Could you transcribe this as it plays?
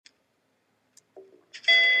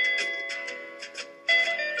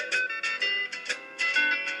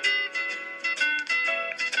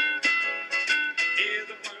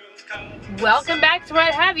Welcome back to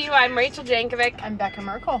What Have You. I'm Rachel Jankovic. I'm Becca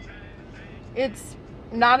Merkel. It's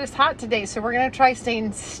not as hot today, so we're going to try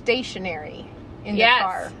staying stationary in the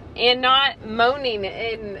car. And not moaning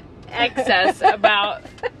in excess about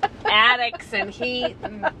attics and heat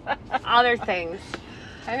and other things.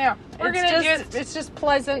 I know. It's just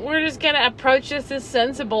pleasant. We're just going to approach this as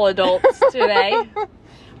sensible adults today.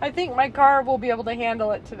 I think my car will be able to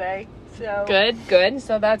handle it today. So Good.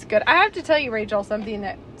 So that's good. I have to tell you, Rachel,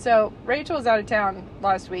 something so Rachel was out of town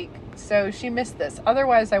last week, so she missed this.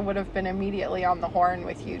 Otherwise, I would have been immediately on the horn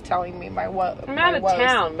with you telling me my woes. I'm out of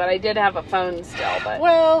town, but I did have a phone still. But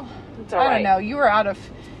well, it's all right. I don't know. You were out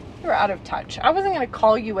of touch. I wasn't going to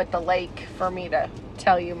call you at the lake for me to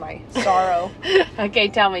tell you my sorrow. Okay,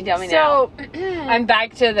 tell me now. So I'm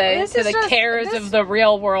back to the cares of the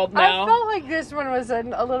real world now. I felt like this one was a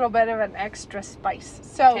little bit of an extra spice.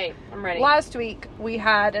 So okay, I'm ready. Last week we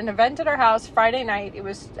had an event at our house Friday night. It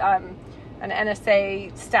was an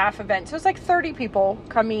NSA staff event. So it was like 30 people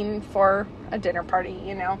coming for a dinner party,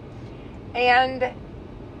 you know. And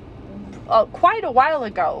quite a while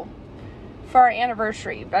ago, for our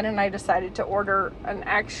anniversary, Ben and I decided to order an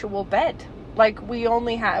actual bed. Like we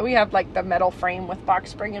have like the metal frame with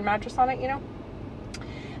box spring and mattress on it, you know.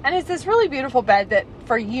 And it's this really beautiful bed that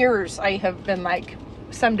for years I have been like,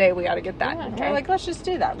 someday we got to get that. Yeah, okay. And we're like, let's just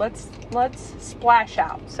do that. Let's splash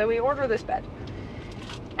out. So we order this bed.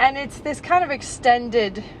 And it's this kind of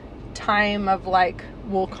extended time of like,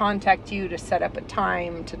 we'll contact you to set up a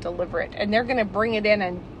time to deliver it. And they're going to bring it in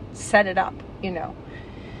and set it up, you know.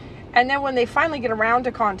 And then when they finally get around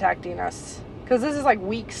to contacting us, because this is like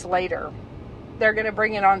weeks later, they're going to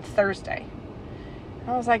bring it on Thursday.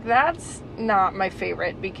 I was like, that's not my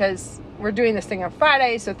favorite because we're doing this thing on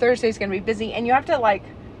Friday, so Thursday's going to be busy. And you have to like,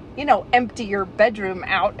 you know, empty your bedroom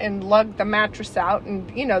out and lug the mattress out and,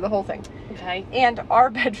 you know, the whole thing. Okay. And our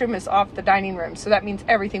bedroom is off the dining room, so that means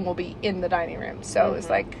everything will be in the dining room. So it's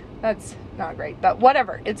like, that's not great. But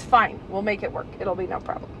whatever, it's fine. We'll make it work. It'll be no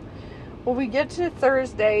problem. Well, we get to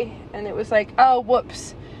Thursday, and it was like, oh,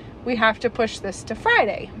 whoops. We have to push this to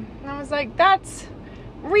Friday. And I was like, that's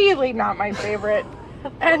really not my favorite.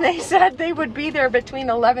 And they said they would be there between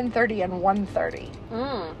 11:30 and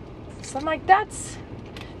 1:30. So I'm like, that's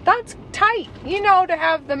tight, you know, to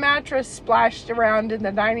have the mattress splashed around in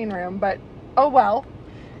the dining room. But, oh well,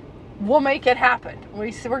 we'll make it happen.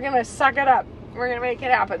 We're going to suck it up. We're going to make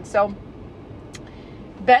it happen. So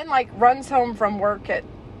Ben, like, runs home from work at,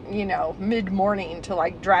 you know, mid-morning to,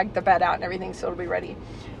 like, drag the bed out and everything so it'll be ready.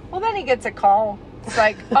 Well, then he gets a call. It's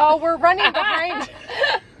like, oh, we're running behind.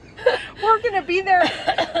 We're going to be there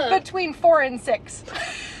between 4 and 6.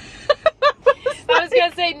 I was going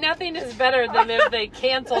to say, nothing is better than if they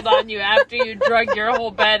canceled on you after you drug your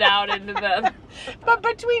whole bed out into the... But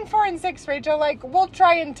between 4 and 6, Rachel, like, we'll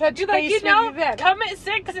try and touch base with you then. Come at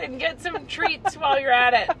 6 and get some treats while you're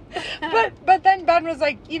at it. But then Ben was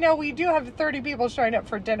like, you know, we do have 30 people showing up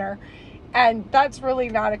for dinner. And that's really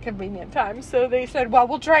not a convenient time. So they said, well,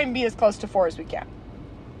 we'll try and be as close to 4 as we can.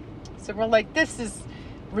 So we're like, this is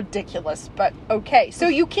ridiculous, but okay. So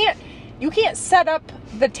you can't set up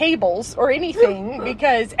the tables or anything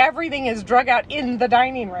because everything is drug out in the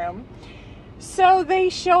dining room. So they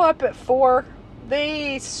show up at 4.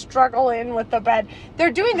 They struggle in with the bed.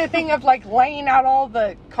 They're doing the thing of like laying out all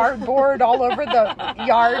the cardboard all over the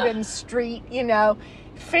yard and street, you know,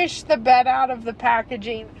 fish the bed out of the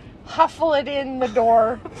packaging, huffle it in the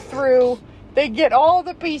door through. They get all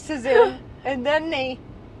the pieces in, and then they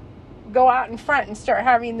go out in front and start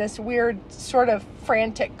having this weird sort of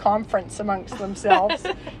frantic conference amongst themselves.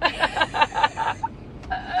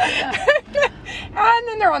 And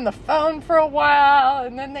then they're on the phone for a while,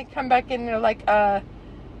 and then they come back in and they're like,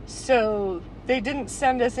 so they didn't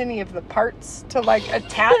send us any of the parts to like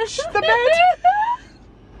attach the bed?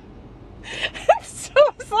 So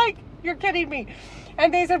it's like, you're kidding me.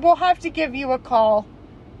 And they said, we'll have to give you a call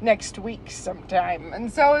next week sometime.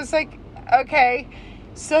 And so it's like, okay.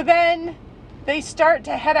 So then they start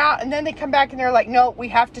to head out, and then they come back and they're like, no, we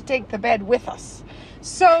have to take the bed with us.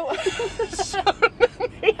 So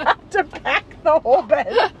they have to pack the whole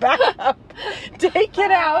bed back up, take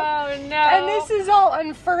it out. Oh, no. And this is all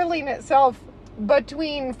unfurling itself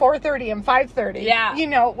between 4:30 and 5:30. Yeah. You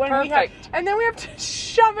know, when perfect. and then we have to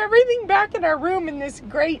shove everything back in our room in this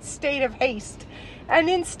great state of haste. And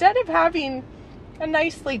instead of having a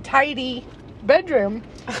nicely tidy bedroom,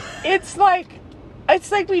 it's like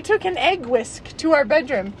we took an egg whisk to our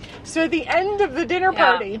bedroom. So at the end of the dinner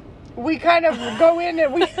party, we kind of go in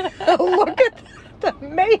and we look at the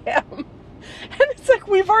mayhem. And it's like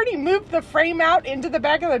we've already moved the frame out into the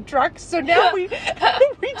back of the truck. So now we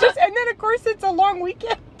just, and then of course it's a long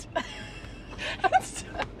weekend.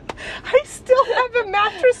 I still have a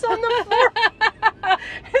mattress on the floor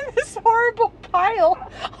and this horrible pile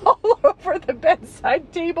all over the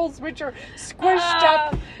bedside tables, which are squished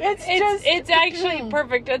up. It's actually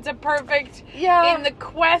perfect. It's a perfect Yeah. in the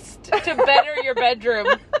quest to better your bedroom.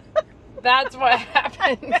 That's what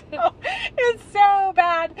happened. It's so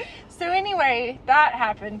bad. So anyway, that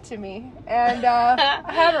happened to me, and I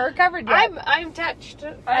haven't recovered yet. I'm touched.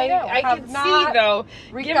 I know. I Have can see not though,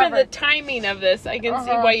 given the recovered. timing of this, I can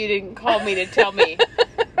see why you didn't call me to tell me.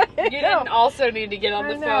 You didn't also need to get on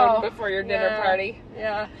the phone before your dinner party.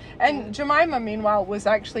 Yeah. And Jemima, meanwhile, was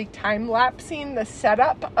actually time-lapsing the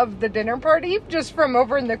setup of the dinner party just from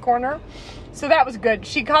over in the corner. So that was good.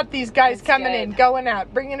 She caught these guys coming in, going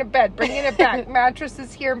out, bringing it bed, bringing it back.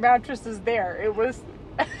 Mattresses here, mattresses there. It was...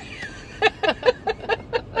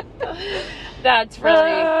 That's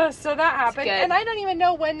really... so that happened. And I don't even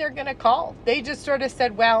know when they're going to call. They just sort of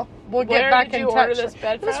said, well, we'll Where get back did in you touch. order this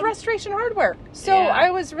bed It was from? Restoration Hardware. So Yeah.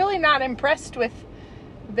 I was really not impressed with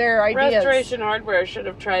their ideas. Restoration Hardware should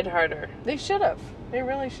have tried harder. They should have. They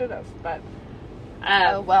really should have. But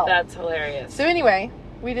Well. That's hilarious. so anyway,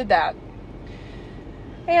 we did that.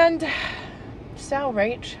 And so,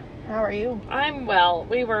 Rach, how are you? I'm well.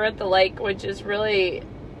 We were at the lake, which is really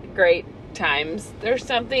great times. There's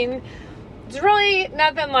something... It's really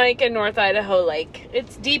nothing like a North Idaho lake.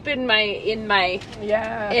 It's deep in my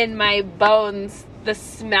bones. The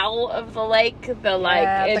smell of the lake, it's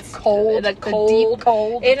the cold, the deep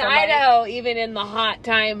cold. In of the Idaho, lake. even in the hot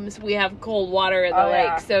times, we have cold water in the lake.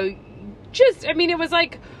 Yeah. So, it was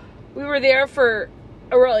like we were there for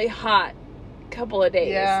a really hot couple of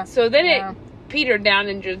days. Yeah. So then it petered down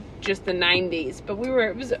in just the 90s, but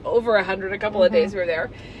it was over 100 a couple of days we were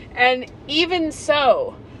there, and even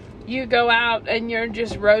so. You go out and you're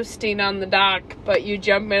just roasting on the dock, but you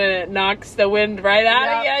jump in and it knocks the wind right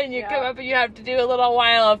out of you, and you come up and you have to do a little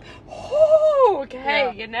while of,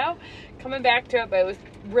 coming back to it, but it was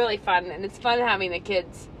really fun, and it's fun having the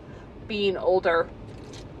kids being older.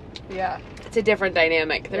 Yeah. It's a different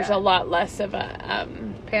dynamic. There's a lot less of a...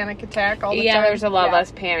 panic attack all the time. Yeah, there's a lot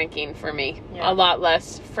less panicking for me. Yeah. A lot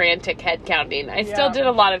less frantic head counting. I still did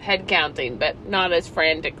a lot of head counting, but not as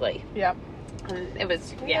frantically. Yep. And it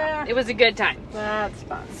was, it was a good time. That's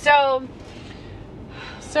fun. So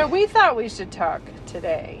we thought we should talk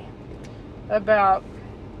today about,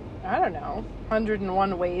 I don't know,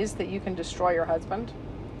 101 ways that you can destroy your husband.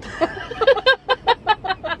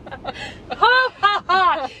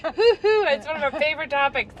 It's one of our favorite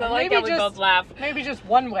topics. I like how we both laugh. Maybe just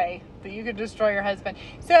one way that you could destroy your husband.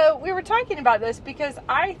 So we were talking about this because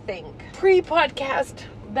I think Pre-podcast.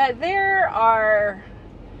 that there are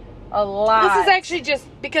a lot. This is actually just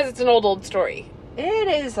because it's an old story. It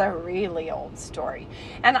is a really old story.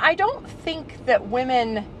 And I don't think that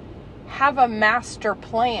women have a master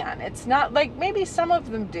plan. It's not like, maybe some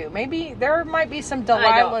of them do. Maybe there might be some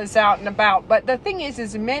Delilahs out and about. But the thing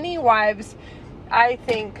is many wives, I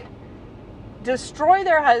think, destroy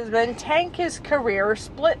their husband, tank his career,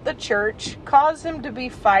 split the church, cause him to be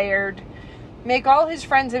fired, make all his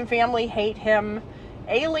friends and family hate him,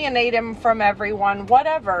 alienate him from everyone,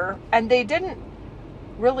 whatever. And they didn't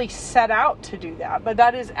really set out to do that, but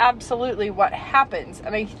that is absolutely what happens.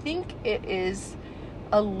 And I think it is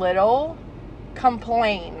a little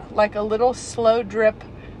complain, like a little slow drip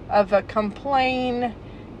of a complain.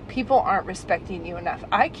 People aren't respecting you enough.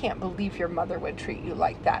 I can't believe your mother would treat you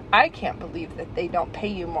like that. I can't believe that they don't pay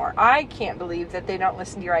you more. I can't believe that they don't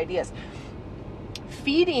listen to your ideas.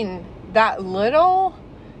 Feeding that little,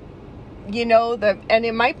 and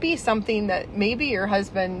it might be something that maybe your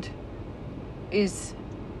husband is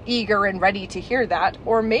eager and ready to hear that,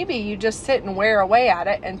 or maybe you just sit and wear away at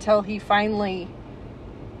it until he finally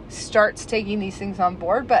starts taking these things on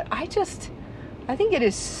board. But I think it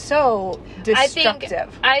is so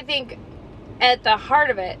destructive. I think at the heart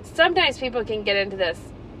of it, sometimes people can get into this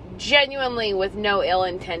genuinely with no ill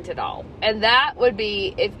intent at all. And that would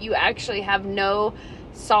be if you actually have no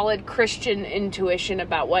solid Christian intuition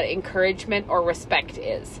about what encouragement or respect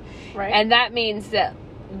is. Right. And that means that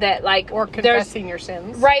or confessing your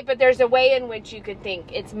sins. Right, but there's a way in which you could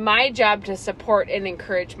think, it's my job to support and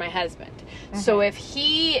encourage my husband. Mm-hmm. So if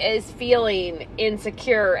he is feeling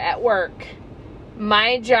insecure at work,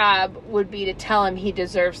 my job would be to tell him he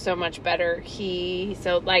deserves so much better.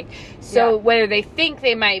 Whether they think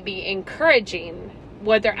they might be encouraging,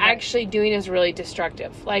 what they're actually doing is really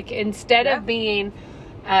destructive. Like, instead of being,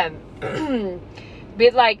 they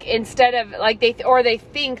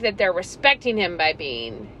think that they're respecting him by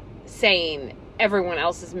saying everyone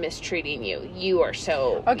else is mistreating you. You are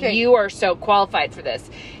so qualified for this.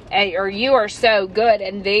 Or you are so good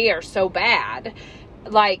and they are so bad.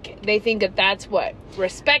 Like, they think that that's what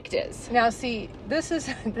respect is. Now, see, this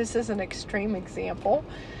is an extreme example,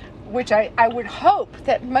 which I would hope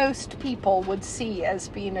that most people would see as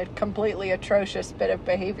being a completely atrocious bit of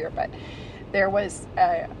behavior. But there was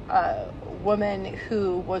a woman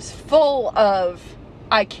who was full of,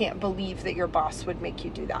 I can't believe that your boss would make you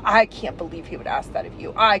do that. I can't believe he would ask that of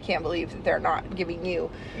you. I can't believe that they're not giving you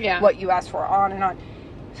what you asked for, on and on.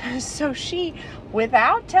 So she,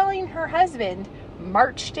 without telling her husband,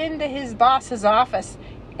 marched into his boss's office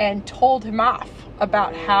and told him off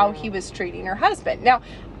about how he was treating her husband. Now,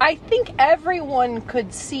 I think everyone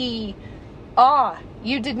could see,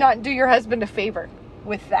 you did not do your husband a favor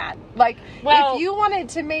with that. Like, if you wanted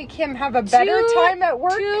to make him have a better time at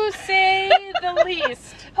work, to say the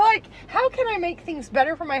least. Like, how can I make things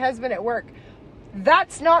better for my husband at work?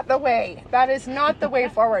 That's not the way. That is not the way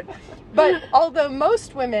forward. But although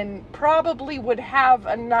most women probably would have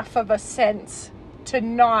enough of a sense to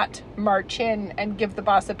not march in and give the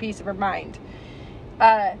boss a piece of her mind,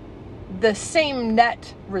 the same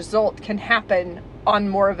net result can happen on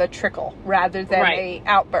more of a trickle rather than a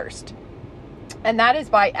outburst. And that is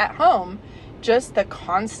by, at home, just the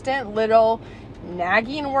constant little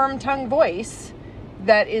nagging worm-tongue voice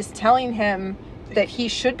that is telling him that he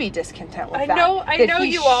should be discontent with that. I know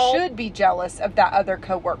you all should be jealous of that other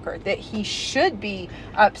coworker. That he should be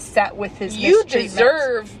upset with his mistreatment. You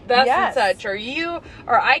deserve thus and such, or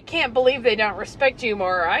I can't believe they don't respect you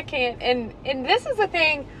more. Or I can't. And this is the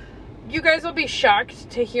thing. You guys will be shocked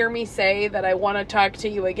to hear me say that I want to talk to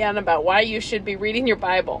you again about why you should be reading your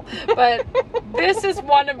Bible. But this is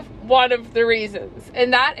one of the reasons,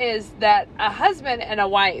 and that is that a husband and a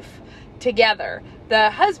wife together, the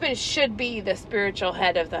husband should be the spiritual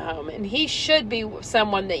head of the home, and he should be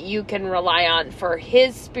someone that you can rely on for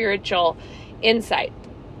his spiritual insight.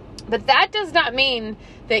 But that does not mean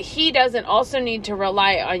that he doesn't also need to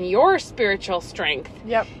rely on your spiritual strength.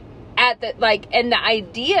 Yep. And the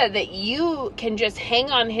idea that you can just hang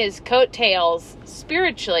on his coattails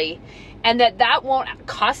spiritually, and that won't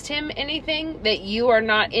cost him anything, that you are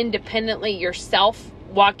not independently yourself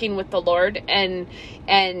walking with the Lord and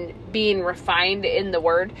being refined in the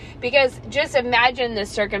Word. Because just imagine this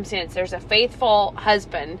circumstance. There's a faithful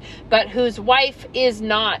husband, but whose wife is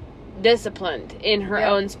not disciplined in her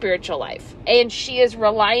own spiritual life. And she is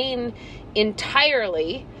relying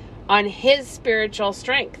entirely on his spiritual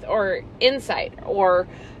strength or insight or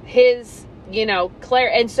his,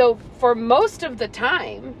 clarity. And so for most of the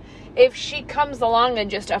time, if she comes along and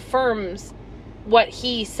just affirms what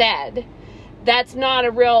he said, that's not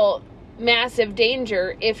a real massive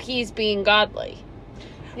danger if he's being godly.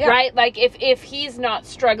 Yeah. Right? Like, if he's not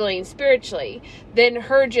struggling spiritually, then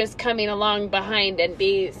her just coming along behind and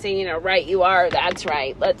saying, right, you are, that's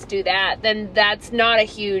right, let's do that, then that's not a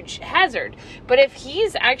huge hazard. But if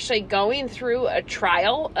he's actually going through a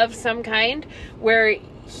trial of some kind where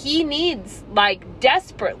he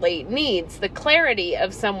desperately needs the clarity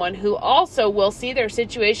of someone who also will see their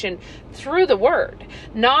situation through the Word,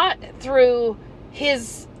 not through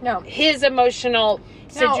his emotional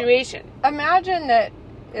situation. Now, imagine that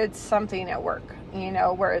it's something at work,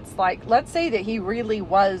 where it's like, let's say that he really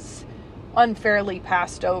was unfairly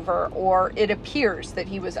passed over, or it appears that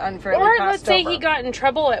he was unfairly passed over. Or let's say he got in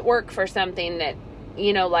trouble at work for something that,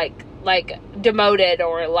 like demoted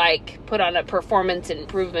or like put on a performance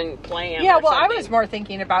improvement plan. Yeah, well, I was more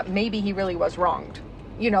thinking about maybe he really was wronged.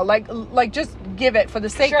 Like just give it for the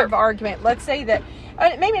sake of argument. Let's say that,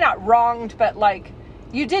 maybe not wronged, but like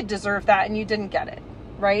you did deserve that and you didn't get it,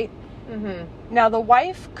 right? Mm-hmm. Now, the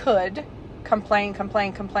wife could complain,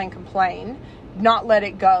 not let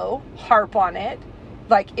it go, harp on it.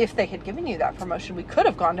 Like, if they had given you that promotion, we could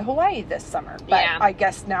have gone to Hawaii this summer. But I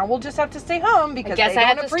guess now we'll just have to stay home because they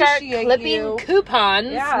don't appreciate you. I have to start clipping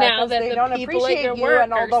coupons now that they don't appreciate you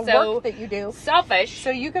and all the work that you do. Selfish. So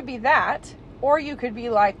you could be that, or you could be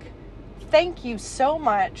like, thank you so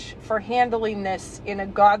much for handling this in a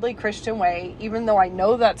godly Christian way, even though I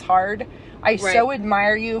know that's hard. I so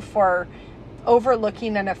admire you for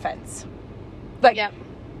overlooking an offense. Like,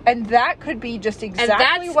 and that could be just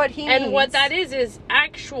exactly what he needs. And what that is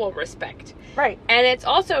actual respect. Right. And it's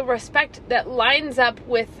also respect that lines up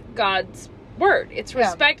with God's Word. It's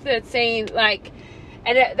respect that's saying, like,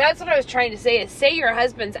 and that's what I was trying to say, is say your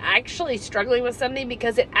husband's actually struggling with something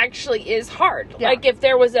because it actually is hard. Yeah. Like, if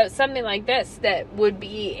there was something like this that would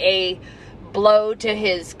be a blow to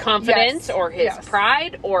his confidence or his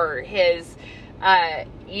pride or his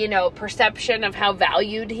perception of how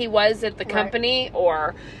valued he was at the company,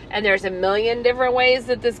 and there's a million different ways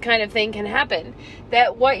that this kind of thing can happen,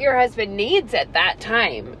 that what your husband needs at that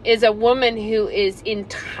time is a woman who is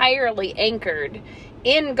entirely anchored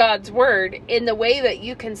in God's word, in the way that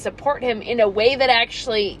you can support him in a way that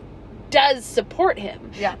actually does support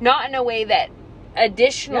him, not in a way that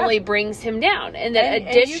additionally brings him down, and that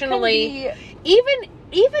additionally, even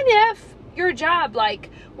if your job, like,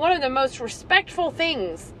 one of the most respectful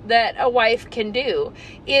things that a wife can do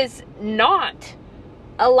is not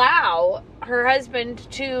allow her husband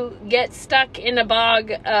to get stuck in a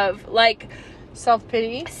bog of, like,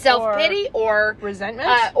 self-pity or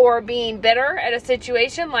resentment, or being bitter at a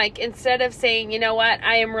situation. Like, instead of saying, you know what,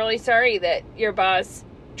 I am really sorry that your boss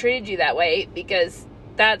treated you that way, because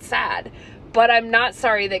that's sad, but I'm not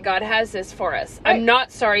sorry that God has this for us. I'm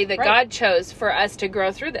not sorry that God chose for us to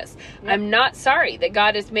grow through this. I'm not sorry that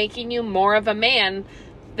God is making you more of a man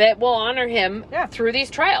that will honor him through these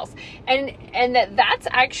trials. And that's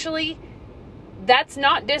actually, that's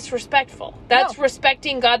not disrespectful. That's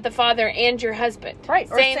respecting God the Father and your husband. Right.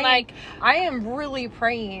 Saying, or saying, like, I am really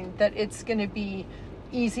praying that it's going to be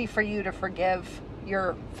easy for you to forgive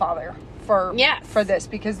your father for this,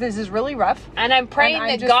 because this is really rough. And I'm praying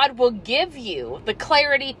that God will give you the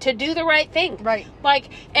clarity to do the right thing. Right. Like,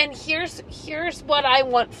 and here's what I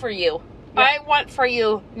want for you. I want for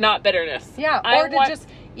you not bitterness. Yeah. Or just,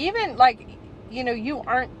 even, like, you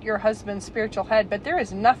aren't your husband's spiritual head, but there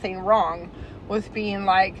is nothing wrong with being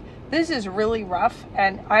like, this is really rough,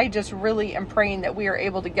 and I just really am praying that we are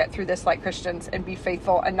able to get through this like Christians and be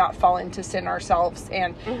faithful and not fall into sin ourselves.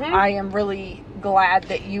 And I am really glad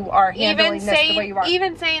that you are handling this the way you are.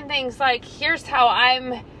 Even saying things like, here's how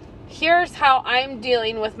I'm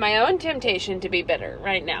dealing with my own temptation to be bitter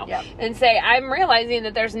right now. Yep. And say, I'm realizing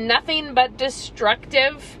that there's nothing but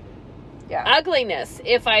destructive ugliness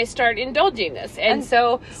if I start indulging this. And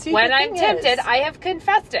so when I'm tempted, I have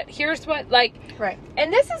confessed it. Here's what, like,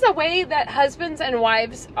 and this is a way that husbands and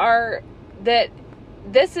wives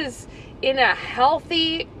this is in a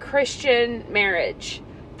healthy Christian marriage.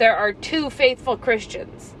 There are two faithful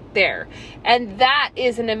Christians there. And that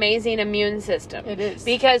is an amazing immune system. It is.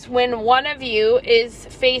 Because when one of you is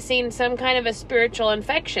facing some kind of a spiritual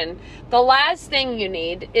infection, the last thing you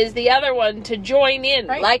need is the other one to join in.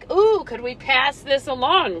 Right. Like, ooh, could we pass this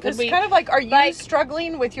along? It's kind of like, are you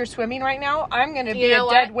struggling with your swimming right now? I'm going to be a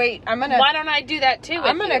dead weight. Why don't I do that too?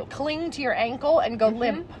 I'm going to cling to your ankle and go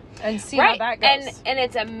limp and see how that goes. And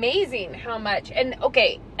it's amazing how much. And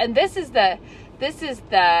and this is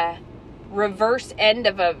the reverse end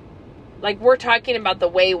of we're talking about the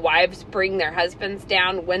way wives bring their husbands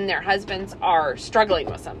down when their husbands are struggling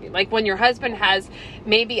with something. Like, when your husband has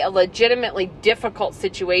maybe a legitimately difficult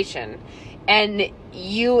situation, and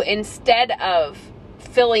you, instead of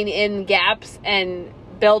filling in gaps and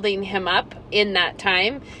building him up in that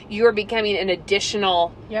time, you're becoming an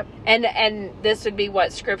additional and this would be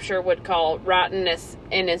what scripture would call rottenness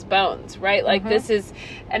in his bones, right? Like, this is,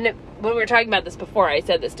 and when we were talking about this before, I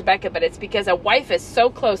said this to Becca, but it's because a wife is so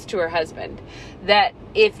close to her husband that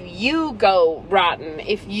if you go rotten,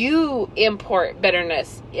 if you import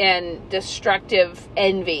bitterness and destructive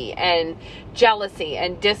envy and jealousy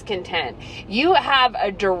and discontent, you have a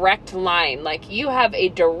direct line. Like, you have a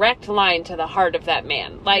direct line to the heart of that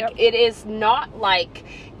man. Like, it is not like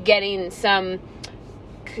getting some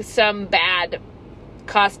bad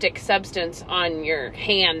caustic substance on your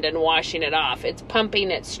hand and washing it off. It's pumping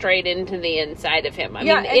it straight into the inside of him. I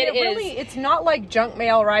mean, it's not like junk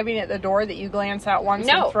mail arriving at the door that you glance at once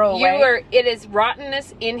and throw away. It is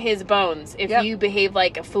rottenness in his bones if you behave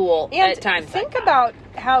like a fool at times. Think about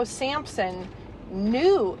how Samson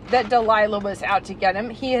knew that Delilah was out to get him.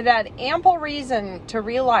 He had ample reason to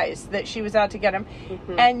realize that she was out to get him,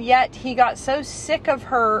 and yet he got so sick of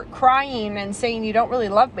her crying and saying, you don't really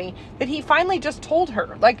love me, that he finally just told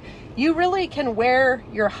her, like, you really can wear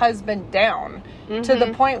your husband down to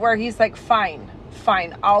the point where he's like, fine,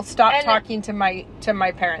 I'll stop talking to my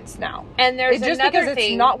parents now. And there's just another because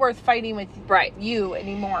thing, it's not worth fighting with you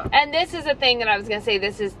anymore. And this is a thing that I was going to say.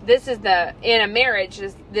 This is in a marriage,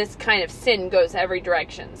 this kind of sin goes every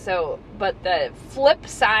direction. So, but the flip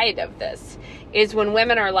side of this is when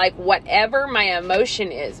women are like, whatever my emotion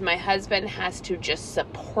is, my husband has to just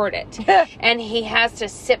support it. And he has to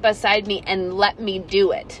sit beside me and let me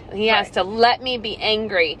do it. He has to let me be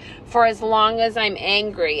angry for as long as I'm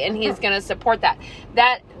angry, and he's going to support that.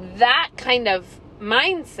 That kind of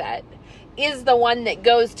mindset is the one that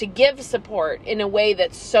goes to give support in a way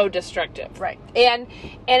that's so destructive. Right. And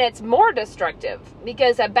it's more destructive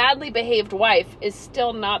because a badly behaved wife is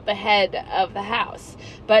still not the head of the house.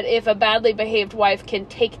 But if a badly behaved wife can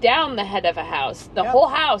take down the head of a house, the whole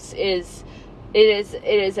house is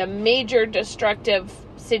a major destructive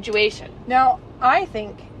situation. Now, I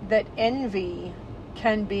think that envy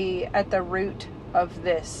can be at the root of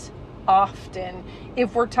this often.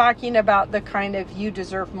 If we're talking about the kind of you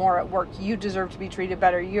deserve more at work, you deserve to be treated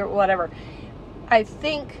better, you whatever. I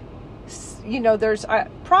think, there's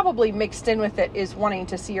probably mixed in with it is wanting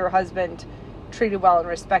to see your husband treated well and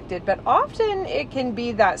respected, but often it can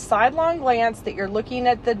be that sidelong glance that you're looking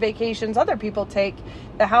at the vacations other people take,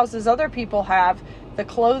 the houses other people have, the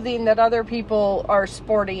clothing that other people are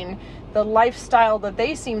sporting, the lifestyle that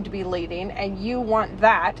they seem to be leading, and you want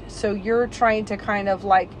that, so you're trying to kind of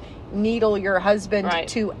like needle your husband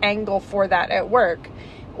to angle for that at work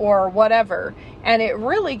or whatever. And it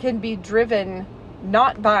really can be driven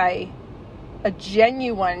not by a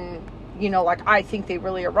genuine, like, I think they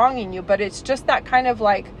really are wronging you, but it's just that kind of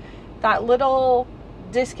like that little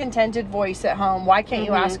discontented voice at home. Why can't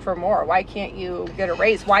you ask for more? Why can't you get a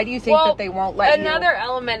raise? Why do you think that they won't let you? Another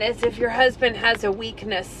element is if your husband has a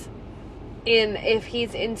weakness if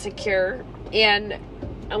he's insecure, and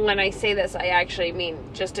when I say this, I actually mean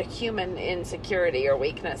just a human insecurity or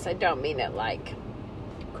weakness. I don't mean it like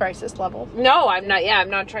crisis level. No, I'm not. Yeah, I'm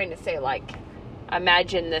not trying to say like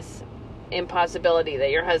imagine this impossibility that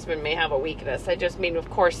your husband may have a weakness. I just mean, of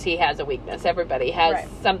course, he has a weakness. Everybody has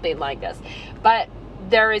something like this. But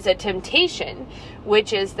there is a temptation,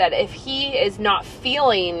 which is that if he is not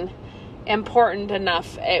feeling important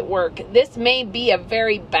enough at work, this may be a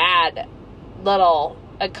very bad little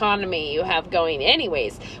economy you have going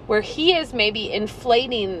anyways, where he is maybe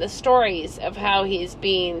inflating the stories of how he's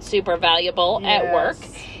being super valuable at work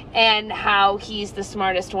and how he's the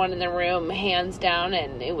smartest one in the room, hands down,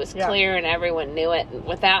 and it was clear and everyone knew it. And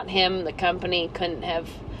without him, the company couldn't have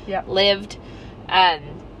lived.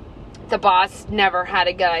 And the boss never had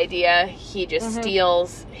a good idea. He just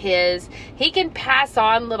steals his. He can pass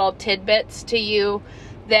on little tidbits to you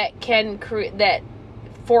that can that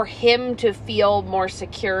for him to feel more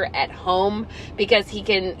secure at home, because he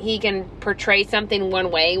can portray something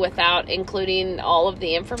one way without including all of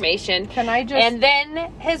the information. And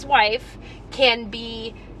then his wife can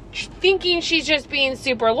be thinking she's just being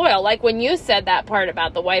super loyal. Like when you said that part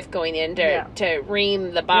about the wife going in to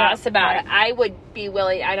ream the boss about it, I would be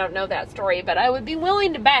willing, I don't know that story, but I would be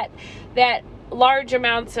willing to bet that large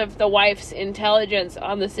amounts of the wife's intelligence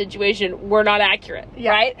on the situation were not accurate,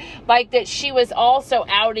 right? Like that she was also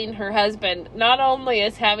outing her husband, not only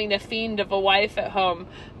as having a fiend of a wife at home,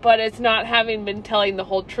 but as not having been telling the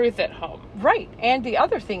whole truth at home. Right. And the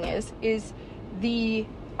other thing is the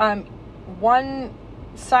one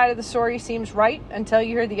side of the story seems right until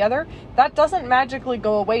you hear the other. That doesn't magically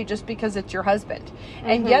go away just because it's your husband.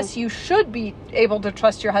 And yes, you should be able to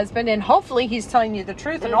trust your husband, and hopefully he's telling you the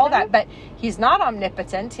truth and all that, but he's not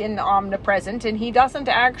omnipotent and omnipresent, and he doesn't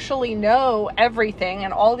actually know everything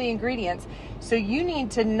and all the ingredients. So you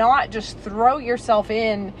need to not just throw yourself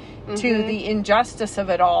in to the injustice of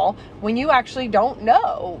it all when you actually don't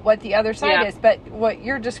know what the other side is. But what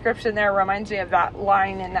your description there reminds me of that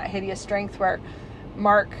line in That Hideous Strength where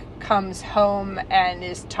Mark comes home and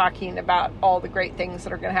is talking about all the great things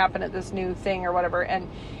that are going to happen at this new thing or whatever, and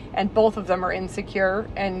both of them are insecure,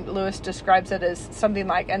 and Lewis describes it as something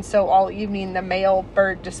like, and so all evening the male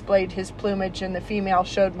bird displayed his plumage and the female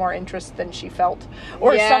showed more interest than she felt,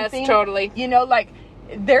 or something. Totally. Like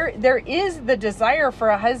there is the desire for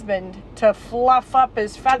a husband to fluff up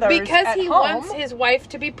his feathers because at he home. wants his wife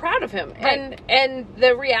to be proud of him, and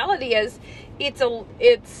the reality is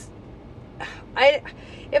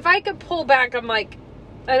if I could pull back, I'm like,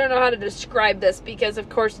 I don't know how to describe this, because of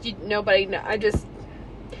course nobody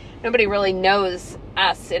really knows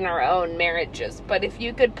us in our own marriages. But if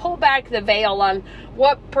you could pull back the veil on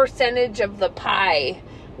what percentage of the pie,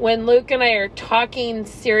 when Luke and I are talking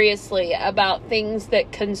seriously about things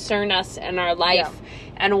that concern us in our life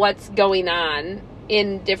and what's going on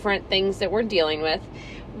in different things that we're dealing with,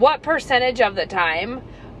 what percentage of the time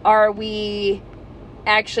are we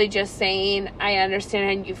actually just saying, I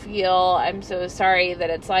understand how you feel, I'm so sorry that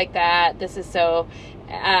it's like that, this is so,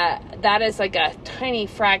 that is like a tiny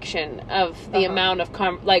fraction of the amount of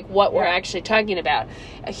what we're actually talking about.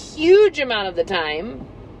 A huge amount of the time,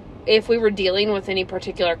 if we were dealing with any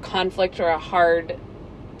particular conflict or a hard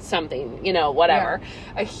something, whatever,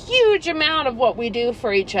 a huge amount of what we do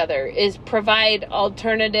for each other is provide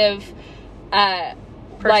alternative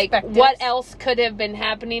like what else could have been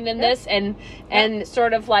happening in this, and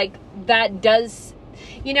sort of like that does,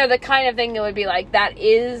 you know, the kind of thing that would be like, that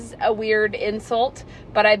is a weird insult,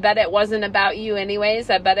 but I bet it wasn't about you anyways.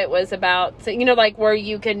 I bet it was about, you know, like where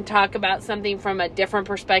you can talk about something from a different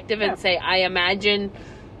perspective and say, I imagine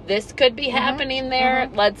this could be happening there.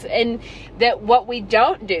 And that what we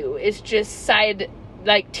don't do is just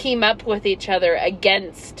team up with each other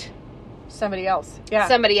against somebody else.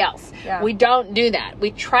 We don't do that.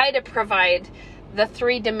 We try to provide the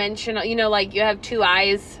 3-dimensional, you know, like you have 2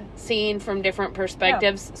 eyes seeing from different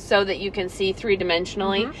perspectives so that you can see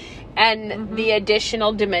 3-dimensionally. And the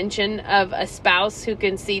additional dimension of a spouse who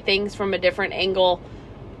can see things from a different angle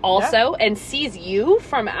also and sees you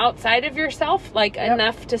from outside of yourself, like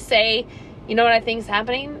enough to say, you know what I think is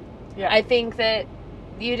happening? I think that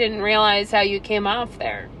you didn't realize how you came off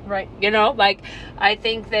there. Right. You know, like, I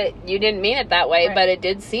think that you didn't mean it that way, but it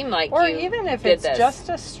did seem like or you even if did it's this. Just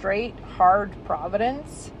a straight, hard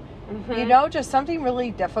providence, you know, just something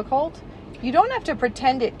really difficult. You don't have to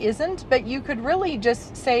pretend it isn't, but you could really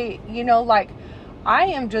just say, you know, like, I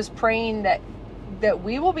am just praying that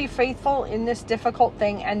we will be faithful in this difficult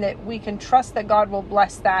thing, and that we can trust that God will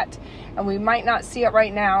bless that. And we might not see it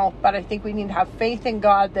right now, but I think we need to have faith in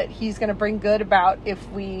God that He's going to bring good about if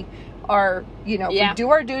we are, you know, if we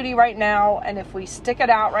do our duty right now, and if we stick it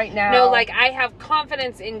out right now. No, like, I have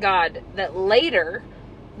confidence in God that later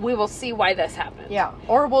we will see why this happened. Yeah.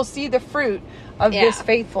 Or we'll see the fruit of this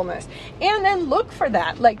faithfulness. And then look for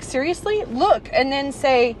that. Like, seriously, look, and then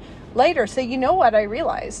say later, you know what I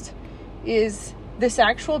realized is this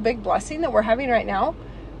actual big blessing that we're having right now.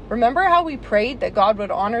 Remember how we prayed that God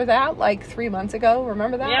would honor that like 3 months ago?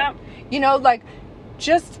 Remember that? Yeah. You know, like,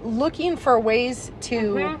 just looking for ways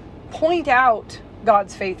to point out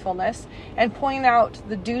God's faithfulness and point out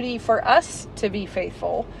the duty for us to be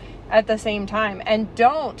faithful at the same time. And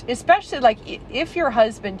don't, especially like if your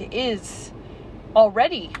husband is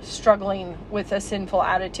already struggling with a sinful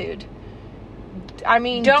attitude, I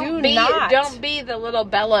mean, don't be the little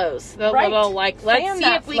bellows, the little, like, let's see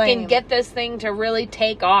if we can get this thing to really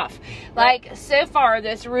take off. Like, so far,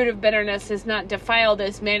 this root of bitterness has not defiled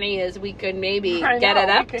as many as we could maybe get it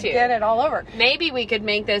up to. We could get it all over. Maybe we could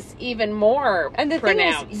make this even more and the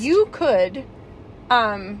pronounced. Thing is, you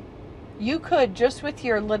could just with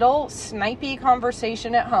your little snipey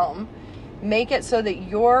conversation at home, make it so that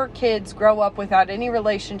your kids grow up without any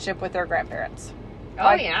relationship with their grandparents.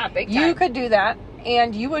 Oh, yeah, big time. You could do that,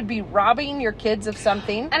 and you would be robbing your kids of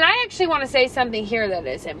something. And I actually want to say something here that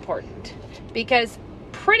is important, because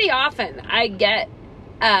pretty often I get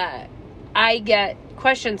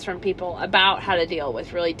questions from people about how to deal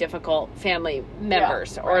with really difficult family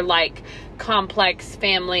members or like complex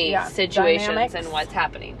family situations dynamics. And what's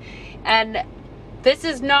happening. And this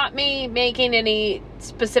is not me making any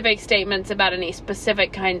specific statements about any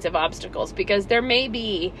specific kinds of obstacles, because there may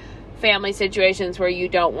be family situations where you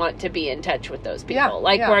don't want to be in touch with those people,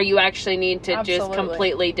 where you actually need to just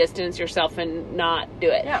completely distance yourself and not do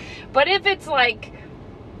it. But if it's like,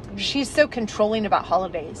 she's so controlling about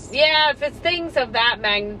holidays, if it's things of that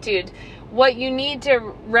magnitude, what you need to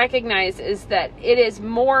recognize is that it is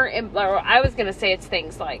more, or I was going to say it's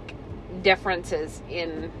things like differences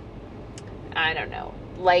in, I don't know,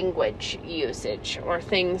 language usage, or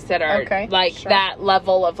things that are that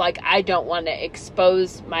level of like, I don't want to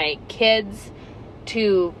expose my kids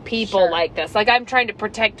to people like this. Like, I'm trying to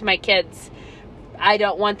protect my kids. I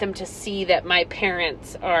don't want them to see that my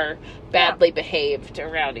parents are badly behaved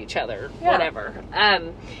around each other, whatever.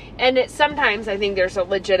 And sometimes I think there's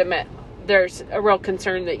a real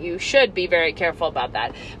concern that you should be very careful about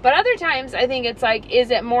that. But other times I think it's like,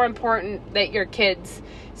 is it more important that your kids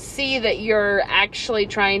see that you're actually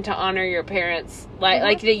trying to honor your parents,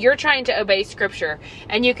 like that you're trying to obey Scripture,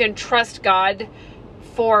 and you can trust God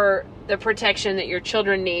for the protection that your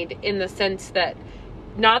children need, in the sense that,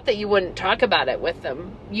 not that you wouldn't talk about it with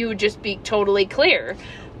them, you would just be totally clear.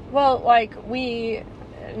 Well, like, we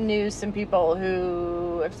knew some people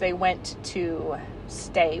who, if they went to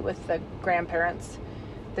stay with the grandparents,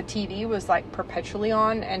 the TV was like perpetually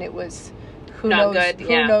on, and it was who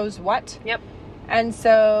knows what. Yep. And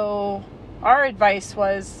so our advice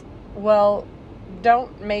was, well,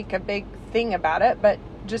 don't make a big thing about it, but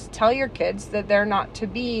just tell your kids that they're not to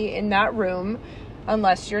be in that room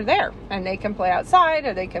unless you're there, and they can play outside,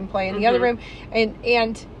 or they can play in the other room,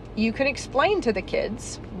 and you can explain to the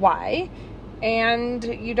kids why, and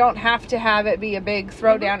you don't have to have it be a big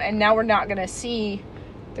throwdown, and now we're not going to see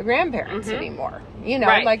the grandparents anymore. You know,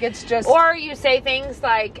 like, it's just... Or you say things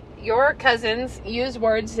like, your cousins use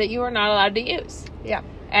words that you are not allowed to use. Yeah.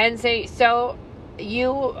 And say, so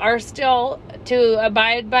you are still to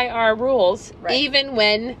abide by our rules, Right. even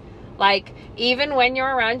when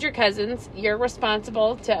you're around your cousins, you're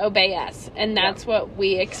responsible to obey us, and that's what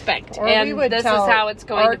we expect. Or and we would this tell is how it's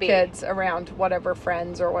going our to be. kids around whatever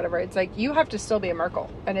friends or whatever. It's like, you have to still be a Merkel,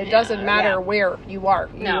 and it doesn't matter where you are.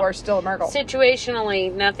 You are still a Merkel.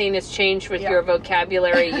 Situationally, nothing has changed with your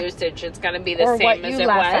vocabulary usage. It's going to be the or same what as you it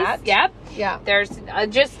laugh was. at. Yep. Yeah. There's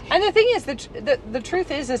just... And the thing is, the truth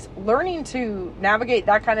is learning to navigate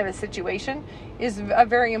that kind of a situation is a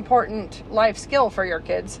very important life skill for your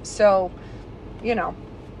kids. So, Yeah,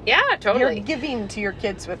 totally. you're giving to your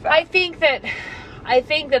kids with that. I think that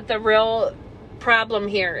the real problem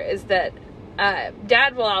here is that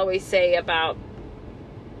Dad will always say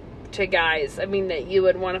to guys, that you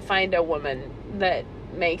would want to find a woman that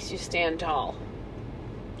makes you stand tall.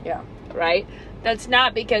 Yeah. Right? That's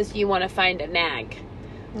not because you want to find a nag.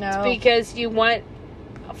 No. It's because you want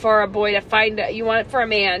for a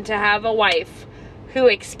man to have a wife who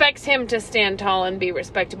expects him to stand tall and be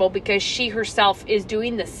respectable, because she herself is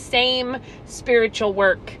doing the same spiritual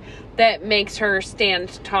work that makes her stand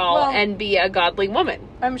tall and be a godly woman.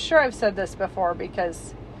 I'm sure I've said this before,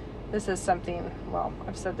 because this is something,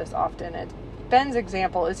 I've said this often. Ben's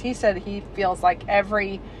example is, he said he feels like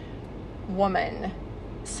every woman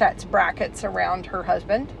sets brackets around her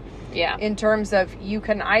husband. Yeah. In terms of, you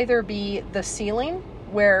can either be the ceiling,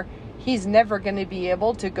 where he's never going to be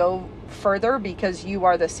able to go further because you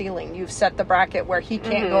are the ceiling. You've set the bracket where he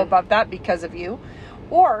can't go above that because of you.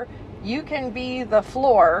 Or you can be the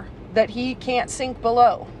floor that he can't sink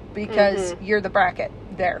below because you're the bracket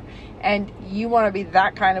there. And you want to be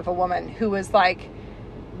that kind of a woman who is like,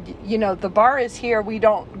 the bar is here, we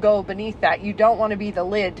don't go beneath that. You don't want to be the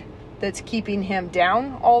lid that's keeping him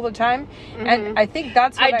down all the time. And I think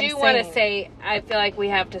that's what I do want to say, I feel like we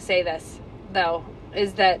have to say this, though,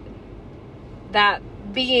 is that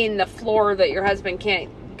being the floor that your husband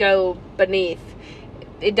can't go beneath,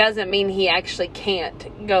 it doesn't mean he actually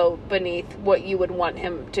can't go beneath what you would want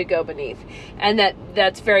him to go beneath. And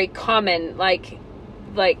that's very common. Like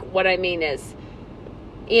what I mean is,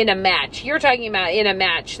 in a match, you're talking about in a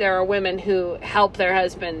match, there are women who help their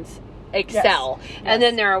husbands excel. Yes. And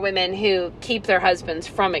then there are women who keep their husbands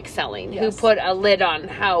from excelling, who put a lid on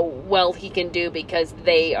how well he can do because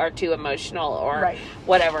they are too emotional or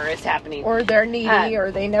whatever is happening. Or they're needy,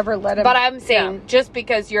 or they never let him. But I'm saying, just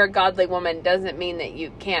because you're a godly woman doesn't mean that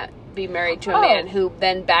you can't be married to a man who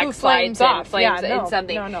then backslides and flames in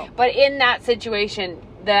something. No. But in that situation,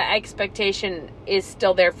 the expectation is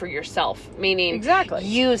still there for yourself, meaning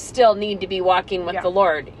you still need to be walking with the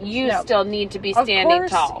Lord. You still need to be standing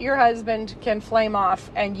tall. Of course, your husband can flame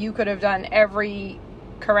off, and you could have done every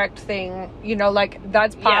correct thing.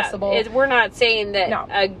 That's possible. Yeah, we're not saying that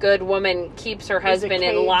a good woman keeps her husband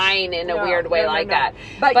in line in a weird way that.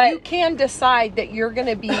 But you can decide that you're going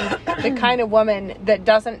to be the kind of woman that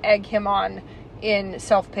doesn't egg him on in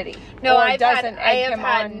self-pity. No, I have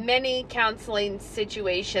had many counseling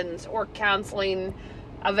situations or counseling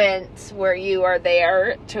events where you are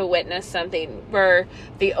there to witness something where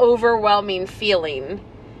the overwhelming feeling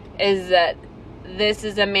is that this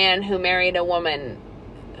is a man who married a woman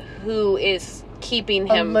who is keeping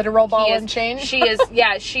him a literal ball and chain. She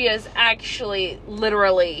is actually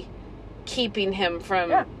literally keeping him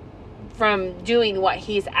from doing what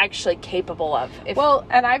he's actually capable of.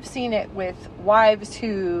 And I've seen it with wives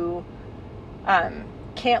who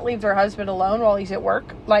can't leave their husband alone while he's at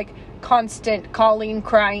work. Like, constant calling,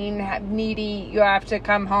 crying, needy. You have to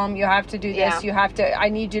come home. You have to do this. You have to. I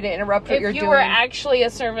need you to interrupt what you're doing. If you were actually a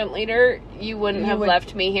servant leader, you wouldn't have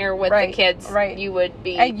left me here with the kids. Right. You would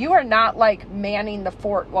be. And you are not manning the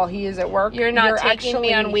fort while he is at work. You're not taking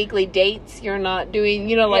me on weekly dates. You're not doing.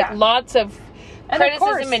 Lots of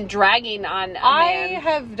criticism and dragging on a man. I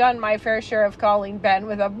have done my fair share of calling Ben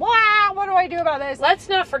with wow, what do I do about this? Let's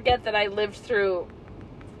not forget that I lived through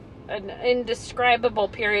an indescribable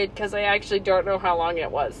period, because I actually don't know how long it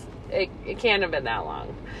was. It can't have been that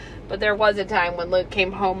long. But there was a time when Luke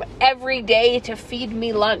came home every day to feed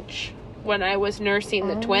me lunch when I was nursing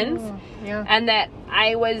the twins. Yeah. And that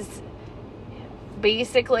I was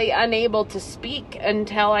basically unable to speak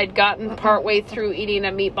until I'd gotten partway through eating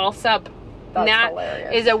a meatball sub. That's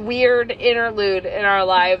hilarious. Is a weird interlude in our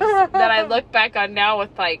lives that I look back on now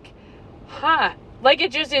with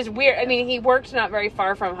it just is weird. I mean, he worked not very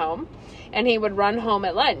far from home, and he would run home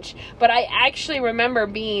at lunch. But I actually remember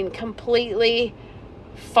being completely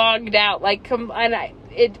fogged out. I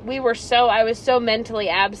was so mentally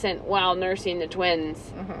absent while nursing the twins.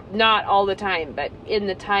 Mm-hmm. Not all the time, but in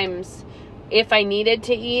the times if I needed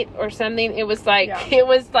to eat or something, it was like, Yeah. it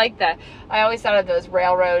was like I always thought of those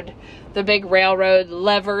the big railroad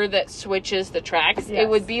lever that switches the tracks. Yes. It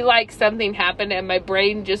would be like something happened and my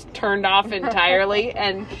brain just turned off entirely.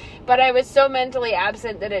 But I was so mentally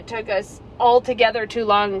absent that it took us altogether too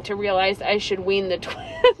long to realize I should wean the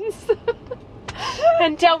twins.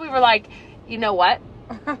 Until we were like, you know what?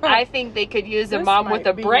 I think they could use a This mom with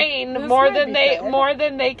a might brain be more than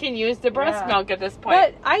good. they can use the breast Yeah. milk at this point.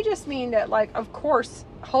 But I just mean that, like, of course,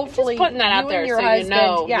 hopefully, Just putting that out you there and your so you husband,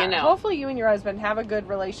 know, yeah, you know. hopefully you and your husband have a good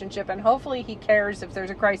relationship, and hopefully he cares if there's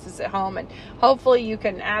a crisis at home, and hopefully you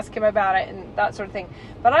can ask him about it and that sort of thing.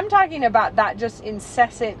 But I'm talking about that just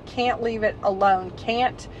incessant, can't leave it alone,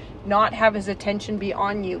 can't not have his attention be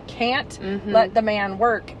on you, can't let the man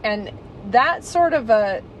work, and that sort of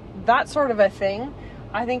a thing.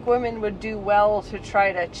 I think women would do well to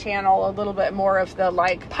try to channel a little bit more of the,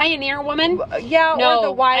 like, Pioneer woman? yeah, No, or the I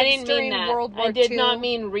wives didn't mean during that. World War I did II. not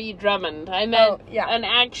mean Ree Drummond. I meant yeah. an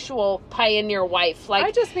actual pioneer wife. Like,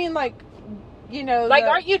 I just mean, like, you know, like,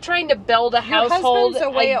 aren't you trying to build a your household?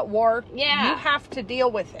 husband's away at war. Yeah. You have to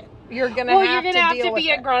deal with it. You're gonna Well, have you're gonna have deal to with be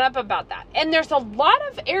it. a grown up about that. And there's a lot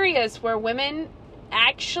of areas where women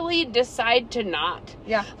actually decide to not.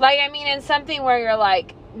 Yeah. Like, I mean, in something where you're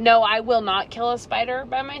like, no, I will not kill a spider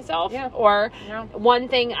by myself. Yeah. Or Yeah. one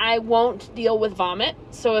thing, I won't deal with vomit.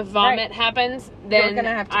 So if vomit happens, then You're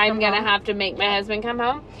gonna have to I'm come gonna home. have to make my husband come